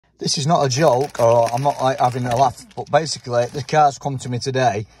This is not a joke, or I'm not like having a laugh, but basically the car's come to me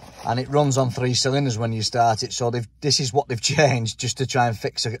today and it runs on 3 cylinders when you start it. So this is what they've changed just to try and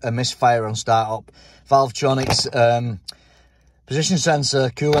fix a misfire on start up. Valvetronic's position sensor,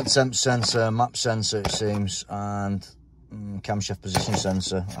 coolant temp sensor, map sensor it seems, and camshaft position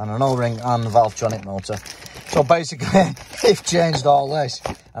sensor, and an O-ring and a Valvetronic motor. So basically they've changed all this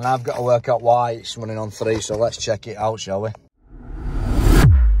and I've got to work out why it's running on 3. So let's check it out, shall we?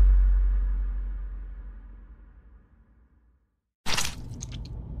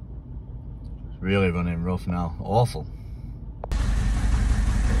 Really running rough now, awful.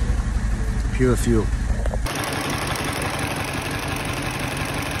 Pure fuel.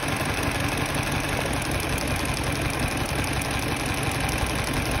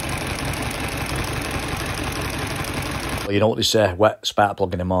 Well, you know what they say, wet spark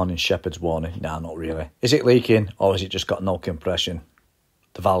plug in the morning, shepherd's warning. Nah, not really. Is it leaking or has it just got no compression?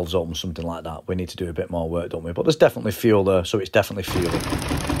 The valve's open, something like that. We need to do a bit more work, don't we? But there's definitely fuel there, so it's definitely fueling.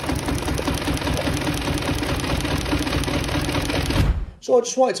 So I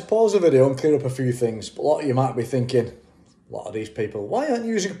just wanted to pause the video and clear up a few things. But a lot of you might be thinking, a lot of these people, why aren't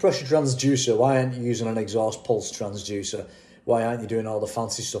you using a pressure transducer? Why aren't you using an exhaust pulse transducer? Why aren't you doing all the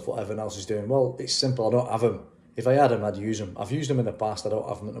fancy stuff what everyone else is doing? Well, it's simple, I don't have them. If I had them, I'd use them. I've used them in the past, I don't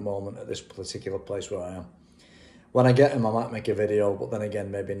have them at the moment at this particular place where I am. When I get them, I might make a video, but then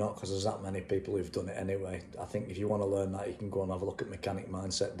again, maybe not, because there's that many people who've done it anyway. I think if you want to learn that, you can go and have a look at Mechanic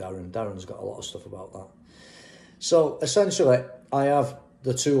Mindset, Darren. Darren's got a lot of stuff about that. So essentially, I have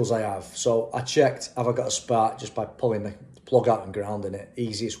the tools I have. So I checked, have I got a spark just by pulling the plug out and grounding it.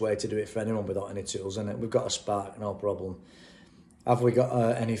 Easiest way to do it for anyone without any tools in it. We've got a spark, no problem. Have we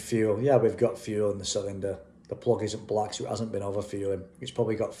got any fuel? Yeah, we've got fuel in the cylinder. The plug isn't black, so it hasn't been overfueling. It's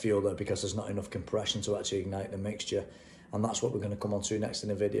probably got fuel there because there's not enough compression to actually ignite the mixture. And that's what we're going to come on to next in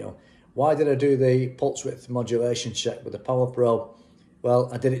the video. Why did I do the pulse width modulation check with the Power Probe? Well,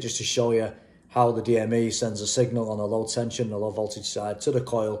 I did it just to show you how the DME sends a signal on a low tension, the low voltage side to the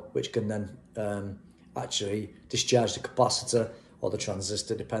coil, which can then actually discharge the capacitor or the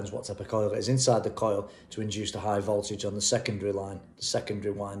transistor, depends what type of coil it is, inside the coil to induce the high voltage on the secondary line, the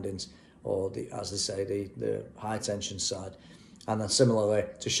secondary windings, or the, as they say, the high tension side. And then similarly,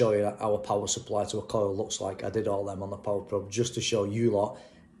 to show you how a power supply to a coil looks like, I did all them on the Power Probe just to show you lot,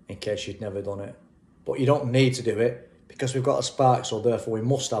 in case you'd never done it. But you don't need to do it, because we've got a spark, so therefore we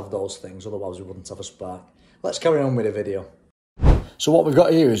must have those things, otherwise we wouldn't have a spark. Let's carry on with the video. So what we've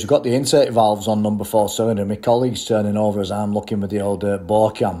got here is we've got the intake valves on number 4 cylinder. My colleague's turning over as I'm looking with the old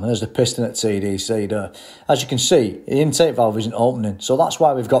bore cam. There's the piston at TDC there. As you can see, the intake valve isn't opening, so that's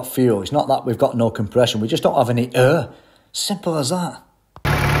why we've got fuel. It's not that we've got no compression, we just don't have any air. Simple as that.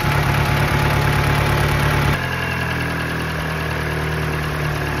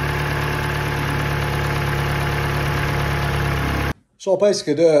 So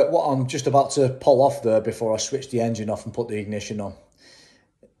basically what I'm just about to pull off there before I switch the engine off and put the ignition on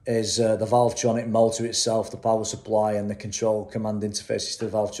is the Valvetronic motor itself, the power supply and the control command interfaces to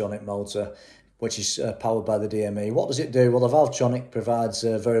the Valvetronic motor, which is powered by the DME. What does it do? Well, the Valvetronic provides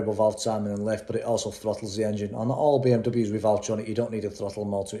variable valve timing and lift, but it also throttles the engine. On all BMWs with Valvetronic, you don't need a throttle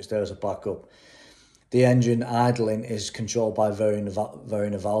motor, it's there as a backup. The engine idling is controlled by varying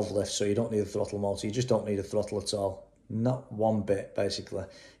valve lift, so you don't need a throttle motor, you just don't need a throttle at all. Not one bit, basically.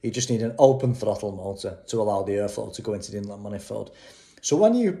 You just need an open throttle motor to allow the airflow to go into the inlet manifold. So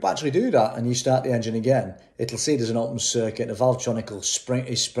when you actually do that and you start the engine again, it'll see there's an open circuit. The Valvetronic will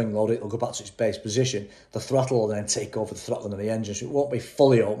spring loaded, it'll go back to its base position. The throttle will then take over the throttling of the engine, so it won't be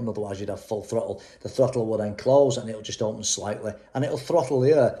fully open, otherwise you'd have full throttle. The throttle will then close and it'll just open slightly, and it'll throttle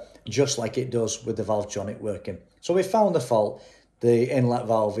the air just like it does with the Valvetronic working. So we found the fault. The inlet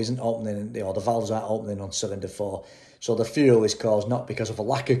valve isn't opening, or the valves aren't opening on cylinder 4. So the fuel is caused not because of a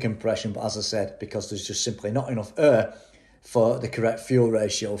lack of compression, but as I said, because there's just simply not enough air for the correct fuel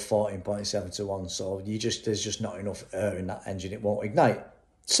ratio of 14.7 to 1. So there's just not enough air in that engine, it won't ignite.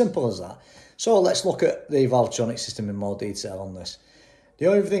 Simple as that. So let's look at the Valvetronic system in more detail on this. The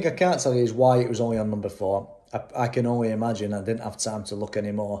only thing I can't tell you is why it was only on number 4. I can only imagine, I didn't have time to look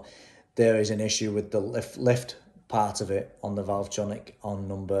anymore, there is an issue with the lift part of it on the Valvetronic on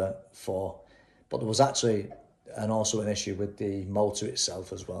number 4. But there was actually also an issue with the motor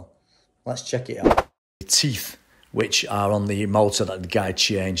itself as well. Let's check it out. The teeth which are on the motor that the guy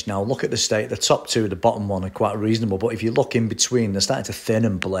changed. Now look at the state, the top two, the bottom one are quite reasonable, but if you look in between, they're starting to thin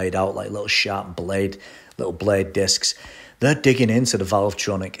and blade out like little sharp little blade discs. They're digging into the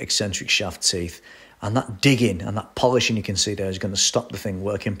Valvetronic eccentric shaft teeth, and that digging and that polishing you can see there is going to stop the thing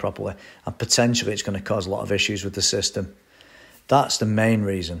working properly, and potentially it's going to cause a lot of issues with the system. That's the main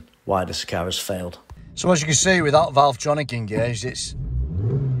reason why this car has failed. So as you can see, without Valvetronic engaged, it's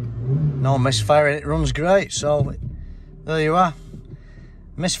no misfire, and it runs great. So there you are.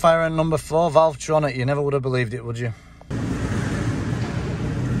 Misfire and number 4, Valvetronic. You never would have believed it, would you?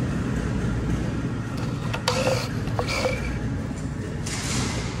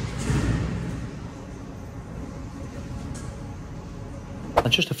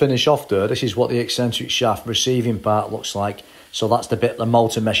 And just to finish off there, this is what the eccentric shaft receiving part looks like. So that's the bit the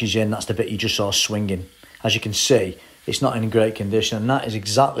motor meshes in, that's the bit you just saw swinging. As you can see, it's not in great condition, and that is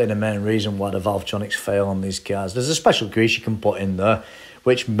exactly the main reason why the Valvetronics fail on these cars. There's a special grease you can put in there,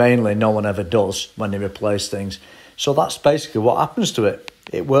 which mainly no one ever does when they replace things. So that's basically what happens to it.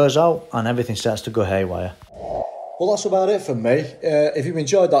 It wears out and everything starts to go haywire. Well, that's about it from me. If you've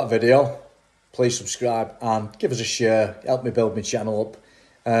enjoyed that video, please subscribe and give us a share. Help me build my channel up.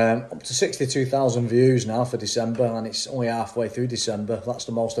 Up to 62,000 views now for December, and it's only halfway through December. That's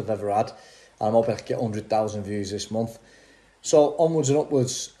the most I've ever had. I'm hoping I can get 100,000 views this month. So onwards and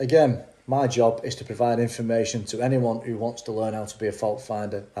upwards. Again, my job is to provide information to anyone who wants to learn how to be a fault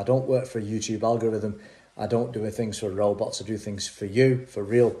finder. I don't work for a YouTube algorithm. I don't do things for robots. I do things for you, for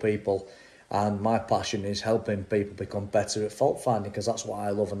real people. And my passion is helping people become better at fault finding, because that's what I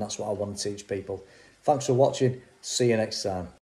love and that's what I want to teach people. Thanks for watching. See you next time.